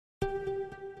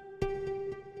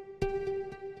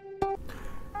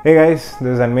Hey guys, this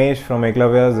is Animesh from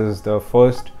Eklavyas. This is the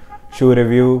first shoe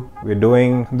review we're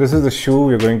doing. This is the shoe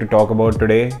we're going to talk about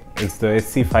today. It's the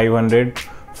SC-500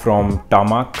 from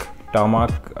Tarmak.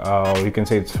 Tarmak, you can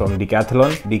say it's from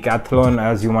Decathlon. Decathlon,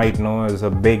 as you might know, is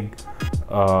a big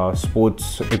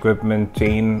sports equipment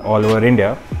chain all over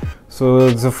India. So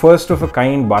it's the first of a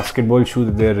kind basketball shoe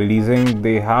that they're releasing.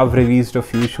 They have released a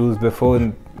few shoes before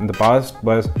in the past,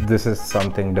 but this is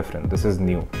something different. This is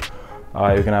new.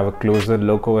 You can have a closer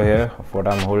look over here of what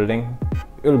I'm holding.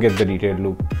 You'll get the detailed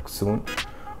look soon.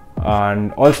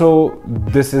 And also,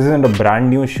 this isn't a brand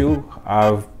new shoe.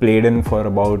 I've played in for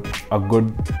about a good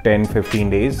 10-15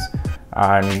 days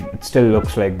and it still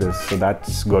looks like this, so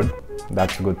that's good.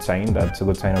 That's a good sign. That's a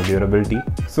good sign of durability.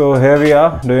 So here we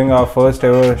are doing our first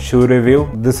ever shoe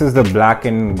review. This is the black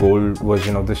and gold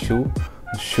version of the shoe.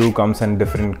 The shoe comes in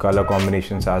different color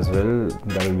combinations as well.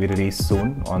 That will be released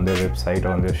soon on their website or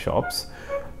on their shops.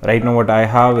 Right now what I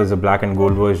have is a black and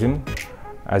gold version.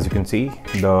 As you can see,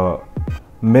 the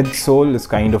midsole is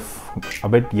kind of a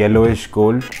bit yellowish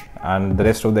gold and the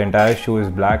rest of the entire shoe is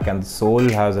black, and the sole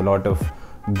has a lot of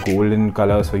golden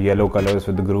colors or yellow colors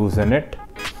with the grooves in it.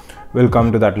 We'll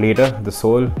come to that later, the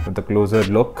sole with a closer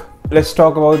look. Let's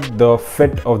talk about the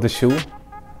fit of the shoe.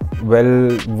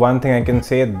 Well, one thing I can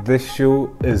say, this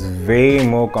shoe is way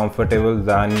more comfortable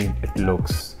than it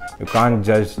looks. You can't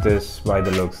judge this by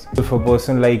the looks. For a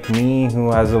person like me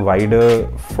who has a wider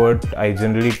foot, I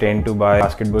generally tend to buy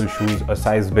basketball shoes a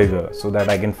size bigger so that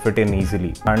I can fit in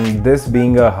easily. And this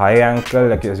being a high ankle,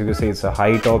 like as you can say, it's a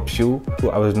high top shoe.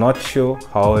 I was not sure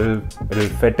how it'll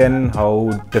fit in, how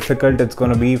difficult it's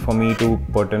gonna be for me to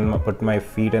put my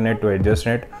feet in it, to adjust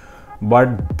it.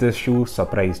 But this shoe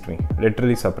surprised me,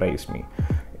 literally surprised me.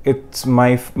 It's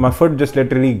my foot just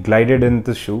literally glided in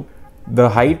the shoe. The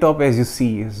high top, as you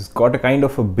see, has got a kind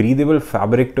of a breathable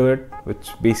fabric to it, which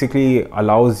basically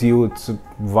allows you, it's a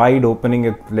wide opening,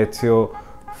 it lets your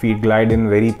feet glide in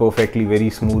very perfectly, very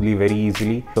smoothly, very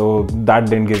easily. So that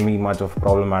didn't give me much of a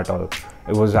problem at all.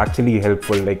 It was actually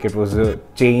helpful, like it was a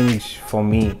change for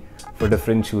me for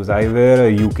different shoes. I wear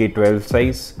a UK 12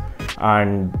 size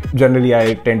and generally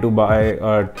I tend to buy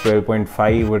a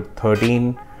 12.5 with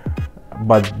 13,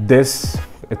 but this,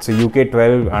 it's a UK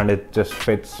 12 and it just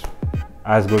fits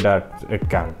as good as it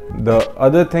can. The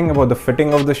other thing about the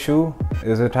fitting of the shoe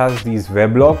is it has these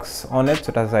web locks on it. So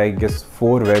it has, I guess,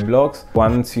 4 web locks.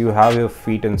 Once you have your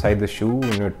feet inside the shoe,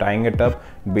 when you're tying it up,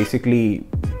 basically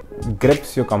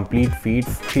grips your complete feet,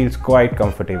 feels quite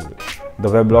comfortable. The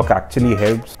web lock actually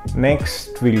helps.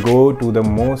 Next, we'll go to the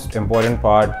most important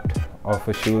part of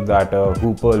a shoe that a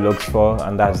hooper looks for,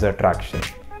 and that's the traction.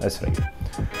 That's right.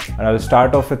 And I'll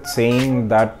start off with saying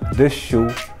that this shoe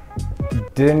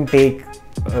didn't take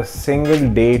a single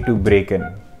day to break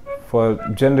in. For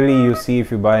generally, you see,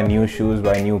 if you buy new shoes,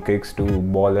 buy new kicks to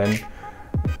ball in,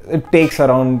 it takes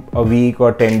around a week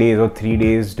or 10 days or 3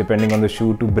 days depending on the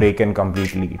shoe to break in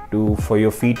completely, for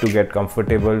your feet to get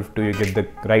comfortable, to you get the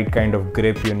right kind of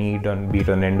grip you need on, be it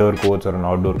on indoor courts or on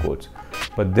outdoor courts.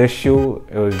 But this shoe,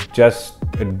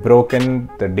 it broke in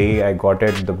the day I got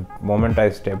it. The moment I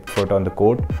stepped foot on the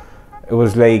court, it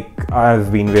was like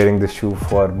I've been wearing this shoe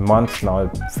for months now.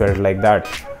 It felt like that.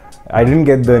 I didn't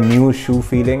get the new shoe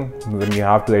feeling when you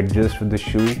have to adjust with the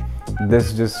shoe.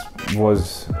 This just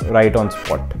was right on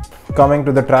spot. Coming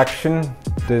to the traction,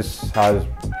 this has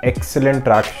excellent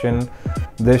traction.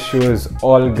 This shoe is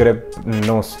all grip,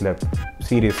 no slip.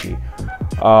 Seriously.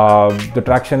 The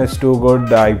traction is too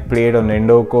good. I played on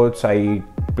indoor courts. I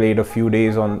played a few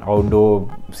days on outdoor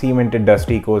cemented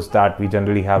dusty courts that we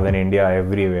generally have in India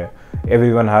everywhere.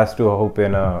 Everyone has to hoop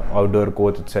in a outdoor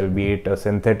court itself, be it a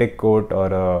synthetic court or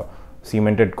a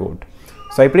cemented court.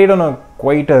 So I played on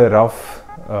quite a rough,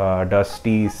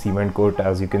 dusty cement court,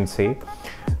 as you can say,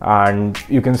 and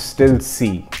you can still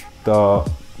see the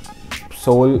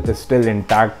sole is still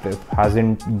intact. It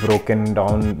hasn't broken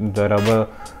down. The rubber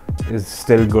is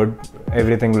still good.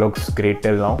 Everything looks great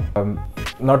till now.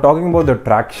 Now talking about the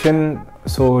traction,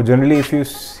 so generally if you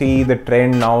see the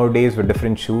trend nowadays with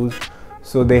different shoes,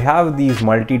 so they have these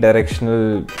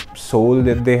multi-directional sole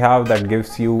that they have that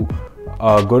gives you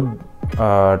a good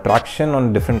traction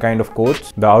on different kind of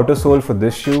courts. The outer sole for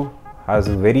this shoe has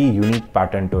a very unique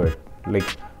pattern to it.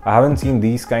 Like, I haven't seen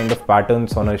these kind of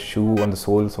patterns on a shoe, on the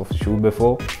soles of a shoe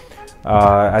before.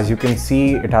 As you can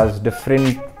see, it has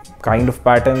different kind of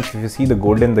patterns. If you see the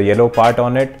golden, the yellow part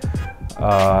on it,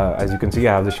 as you can see,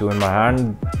 I have the shoe in my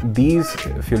hand. These,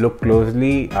 if you look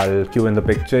closely, I'll cue in the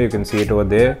picture, you can see it over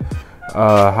there.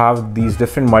 have these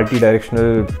different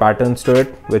multi-directional patterns to it,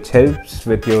 which helps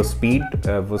with your speed.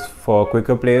 Was for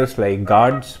quicker players like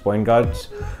guards, point guards,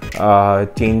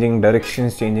 changing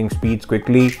directions, changing speeds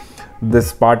quickly.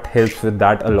 This part helps with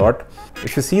that a lot.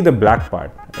 If you see the black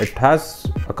part, it has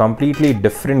a completely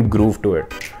different groove to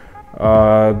it.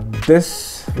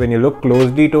 This, when you look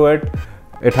closely to it,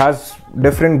 it has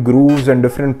different grooves and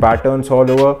different patterns all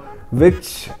over,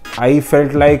 which I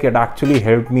felt like it actually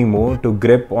helped me more to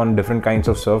grip on different kinds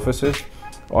of surfaces.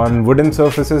 On wooden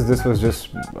surfaces, this was just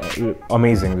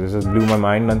amazing. This just blew my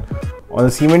mind. And on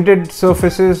the cemented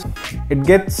surfaces,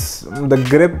 the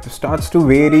grip starts to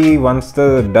vary once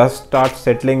the dust starts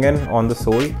settling in on the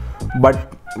sole.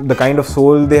 But the kind of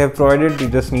sole they have provided, you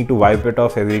just need to wipe it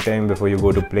off every time before you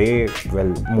go to play.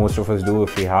 Well, most of us do.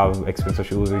 If we have expensive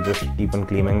shoes, we just keep on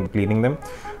cleaning them.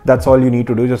 That's all you need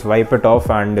to do, just wipe it off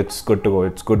and it's good to go.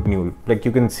 It's good new. Like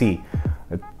you can see,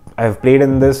 I've played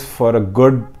in this for a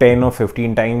good 10 or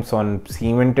 15 times on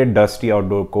cemented dusty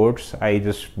outdoor courts. I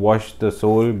just washed the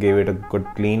sole, gave it a good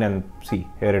clean, and see,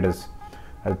 here it is.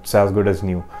 It's as good as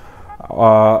new.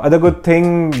 Other good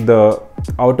thing, the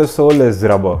outer sole is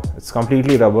rubber. It's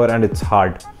completely rubber and it's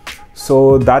hard.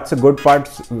 So that's a good part.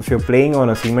 If you're playing on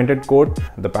a cemented court,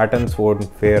 the patterns won't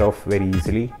wear off very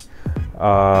easily.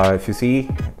 If you see,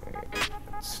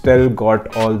 still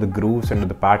got all the grooves and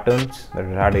the patterns that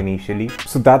it had initially.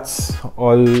 So that's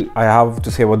all I have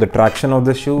to say about the traction of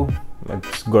the shoe.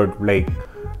 It's good. Like,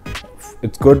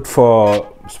 it's good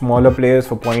for smaller players,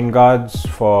 for point guards,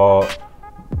 for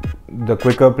the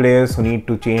quicker players who need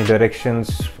to change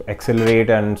directions, accelerate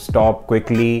and stop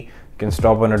quickly. You can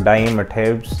stop on a dime, it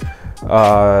helps.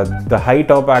 The high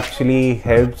top actually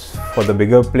helps for the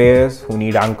bigger players who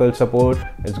need ankle support.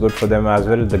 It's good for them as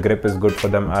well. The grip is good for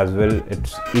them as well.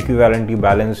 It's equivalently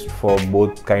balanced for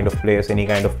both kind of players, any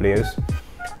kind of players.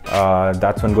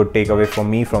 That's one good takeaway for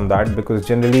me from that, because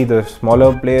generally the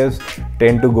smaller players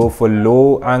tend to go for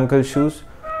low ankle shoes.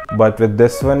 But with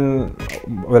this one,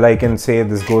 well, I can say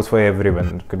this goes for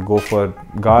everyone. It could go for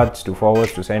guards, to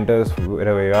forwards, to centers,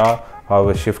 wherever you are,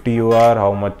 however shifty you are,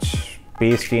 how much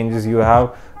pace changes you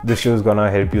have. This shoe is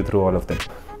gonna help you through all of that.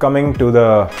 Coming to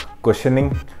the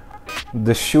cushioning,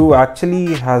 the shoe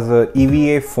actually has a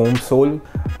EVA foam sole,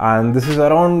 and this is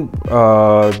around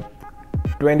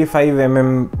 25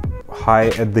 mm high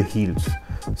at the heels.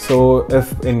 So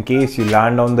if in case you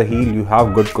land on the heel, you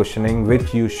have good cushioning,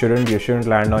 which you shouldn't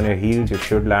land on your heels. You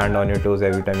should land on your toes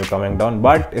every time you're coming down.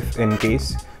 But if in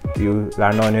case you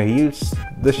land on your heels,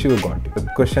 the shoe got you. The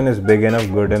cushion is big enough,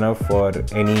 good enough for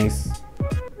any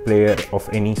player of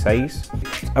any size.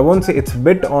 I won't say it's a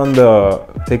bit on the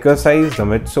thicker size, the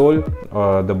midsole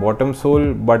or the bottom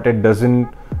sole, but it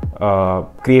doesn't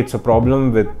creates a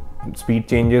problem with speed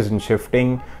changes and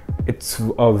shifting. It's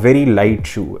a very light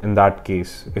shoe in that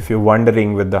case. If you're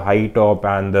wondering, with the high top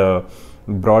and the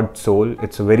broad sole,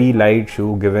 it's a very light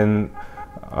shoe given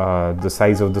the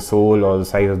size of the sole or the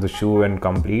size of the shoe and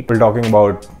complete. We're talking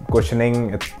about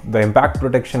cushioning. The impact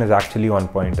protection is actually on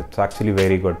point. It's actually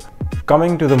very good.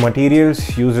 Coming to the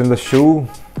materials used in the shoe,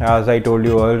 as I told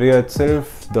you earlier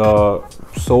itself, the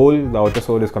sole, the outer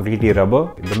sole is completely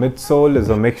rubber. The midsole is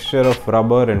a mixture of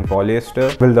rubber and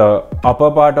polyester. Well, the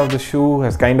upper part of the shoe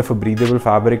has kind of a breathable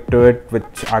fabric to it,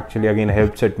 which actually again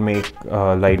helps it make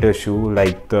a lighter shoe.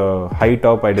 Like the high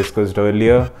top I discussed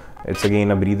earlier, it's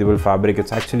again a breathable fabric.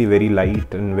 It's actually very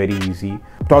light and very easy.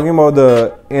 Talking about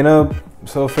the inner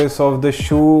surface of the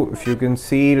shoe, if you can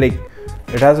see, like,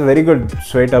 it has a very good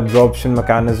sweat absorption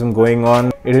mechanism going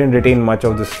on. It didn't retain much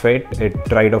of the sweat. It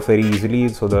dried off very easily,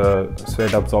 so the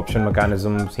sweat absorption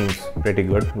mechanism seems pretty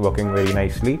good, working very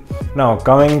nicely. Now,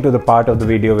 coming to the part of the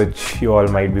video which you all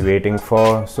might be waiting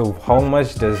for. So how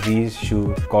much does these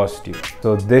shoes cost you?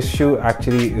 So this shoe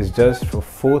actually is just for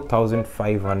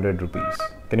 4,500 rupees.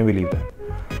 Can you believe that?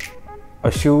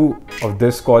 A shoe of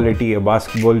this quality, a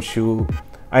basketball shoe.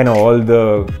 I know all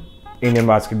the Indian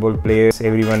basketball players,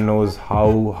 everyone knows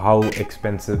how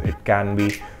expensive it can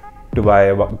be to buy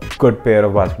a good pair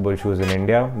of basketball shoes in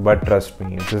India, but trust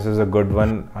me, this is a good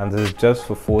one, and this is just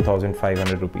for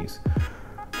 4,500 rupees.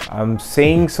 I'm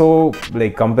saying so,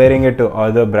 like, comparing it to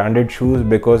other branded shoes,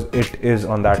 because it is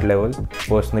on that level,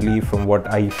 personally, from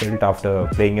what I felt after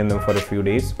playing in them for a few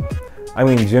days. I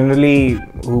mean, generally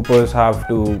hoopers have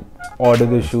to order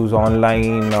the shoes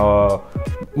online, or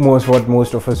what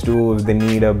most of us do. If they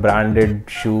need a branded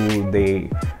shoe, they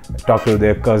talk to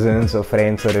their cousins or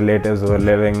friends or relatives who are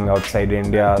living outside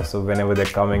India, so whenever they're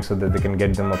coming, so that they can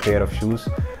get them a pair of shoes.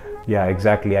 Yeah,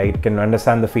 exactly, I can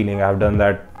understand the feeling. I've done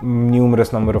that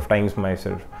numerous number of times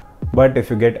myself. But if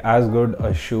you get as good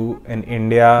a shoe in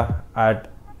India at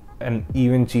an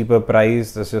even cheaper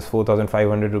price. That's just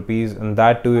 4,500 rupees, and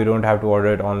that too you don't have to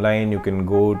order it online. You can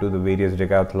go to the various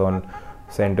Decathlon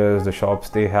centers, the shops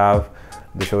they have,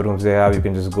 the showrooms they have. You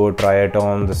can just go try it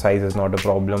on. The size is not a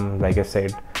problem. Like I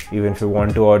said, even if you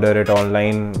want to order it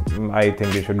online, I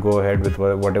think you should go ahead with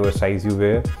whatever size you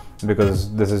wear,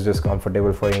 because this is just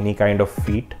comfortable for any kind of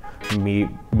feet, be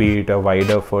it a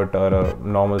wider foot or a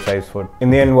normal size foot. In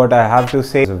the end, what I have to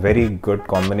say is a very good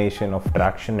combination of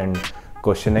traction and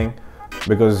cushioning,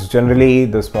 because generally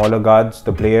the smaller guards,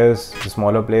 the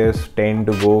smaller players tend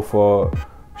to go for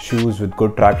shoes with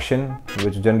good traction,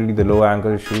 which generally the low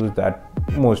ankle shoes that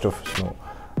most of us know.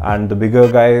 And the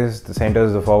bigger guys, the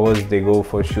centers, the forwards, they go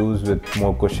for shoes with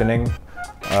more cushioning,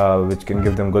 which can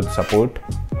give them good support,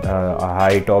 a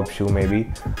high top shoe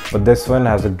maybe. But this one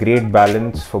has a great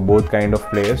balance for both kind of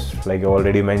players, like I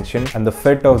already mentioned, and the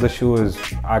fit of the shoe is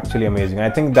actually amazing. I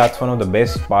think that's one of the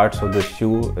best parts of the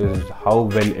shoe, is how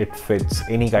well it fits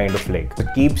any kind of leg.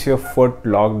 It keeps your foot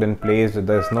locked in place.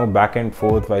 There's no back and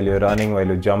forth while you're running, while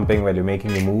you're jumping, while you're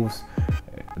making the moves.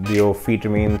 Your feet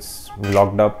remains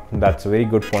locked up. That's a very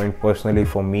good point personally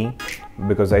for me,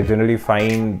 because I generally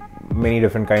find many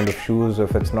different kind of shoes,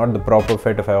 if it's not the proper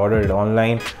fit, if I order it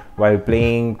online while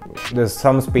playing, there's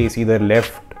some space either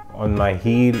left on my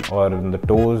heel or in the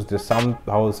toes. There's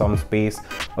somehow some space,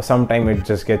 or sometimes it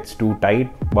just gets too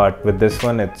tight. But with this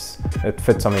one, it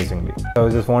fits amazingly. So I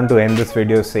just want to end this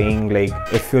video saying, like,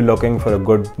 if you're looking for a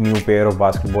good new pair of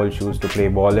basketball shoes to play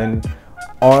ball in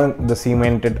on the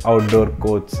cemented outdoor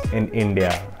courts in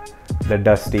India, the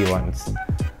dusty ones,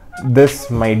 this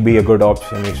might be a good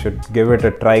option. You should give it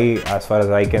a try, as far as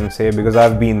I can say, because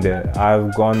I've been there.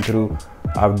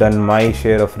 I've done my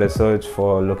share of research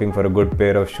for looking for a good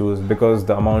pair of shoes, because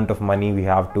the amount of money we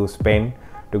have to spend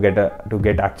to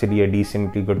get actually a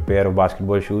decently good pair of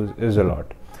basketball shoes is a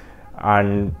lot,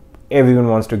 and everyone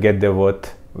wants to get their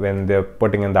worth when they're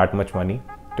putting in that much money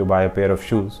to buy a pair of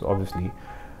shoes, obviously.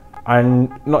 And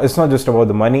no, it's not just about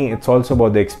the money, it's also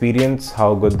about the experience,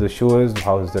 how good the shoe is,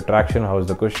 how is the traction, how is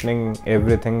the cushioning.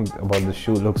 Everything about the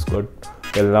shoe looks good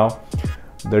till now.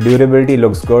 The durability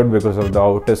looks good because of the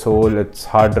outer sole. It's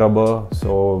hard rubber,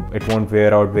 so it won't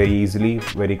wear out very easily,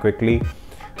 very quickly.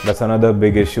 That's another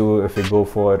big issue if you go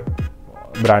for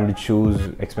branded shoes,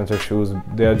 expensive shoes.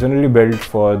 They are generally built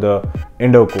for the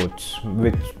indoor courts,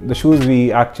 which the shoes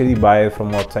we actually buy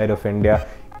from outside of India,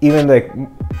 even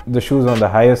the shoes on the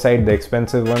higher side, the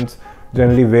expensive ones,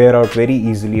 generally wear out very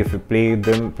easily if you play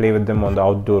with them on the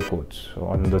outdoor courts,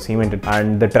 on the cemented.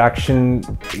 And the traction,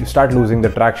 you start losing the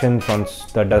traction once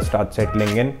the dust starts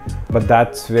settling in. But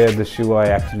that's where the shoe I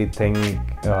actually think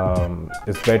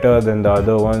is better than the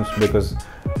other ones, because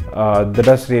the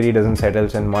dust really doesn't settle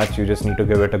in much. You just need to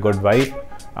give it a good wipe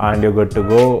and you're good to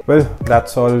go. Well,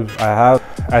 that's all I have.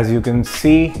 As you can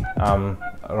see, I'm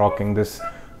rocking this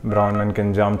brown man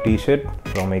can jump t-shirt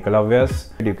from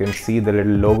Ekalavya's. You can see the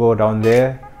little logo down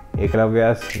there,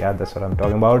 Ekalavya's. Yeah, that's what I'm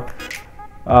talking about.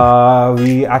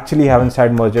 We actually haven't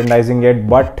started merchandising yet,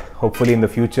 but hopefully in the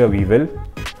future we will.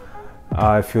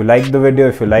 If you like the video,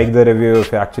 if you like the review,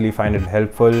 if you actually find it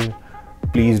helpful,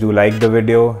 please do like the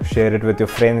video, share it with your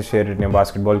friends, share it in your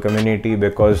basketball community,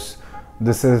 because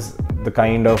this is the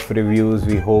kind of reviews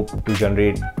we hope to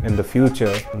generate in the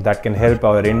future that can help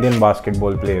our Indian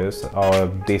basketball players, our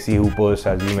Desi hoopers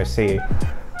as you may say,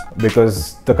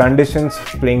 because the conditions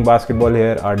playing basketball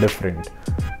here are different.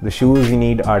 The shoes we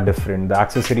need are different. The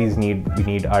accessories we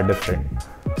need are different.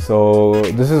 So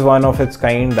this is one of its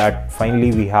kind, that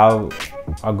finally we have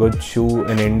a good shoe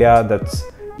in India that's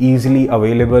easily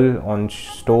available on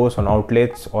stores, on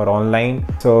outlets or online.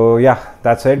 So yeah,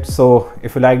 that's it. So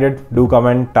if you liked it, do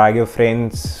comment, tag your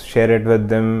friends, share it with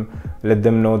them, let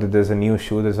them know that there's a new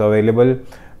shoe that's available,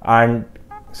 and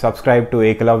subscribe to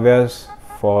Ekalavya's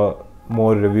for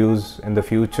more reviews in the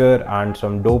future and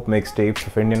some dope mixtapes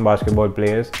of Indian basketball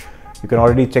players. You can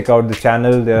already check out the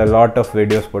channel. There are a lot of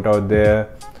videos put out there,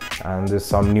 and there's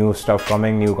some new stuff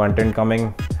coming, new content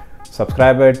coming.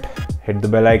 Subscribe it, hit the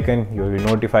bell icon. You'll be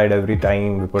notified every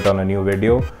time we put on a new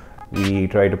video. We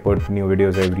try to put new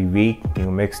videos every week, new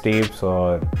mixtapes,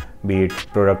 or be it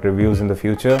product reviews in the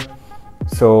future.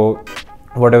 So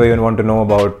whatever you want to know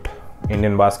about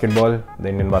Indian basketball, the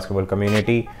Indian basketball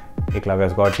community,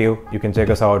 Ekalavya's got you. You can check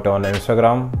us out on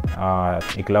Instagram,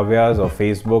 Ekalavya's, or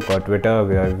Facebook or Twitter.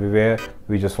 We are everywhere.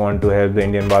 We just want to help the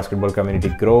Indian basketball community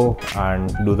grow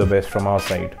and do the best from our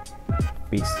side.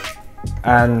 Peace.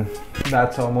 And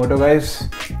that's our motto, guys.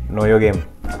 Know your game.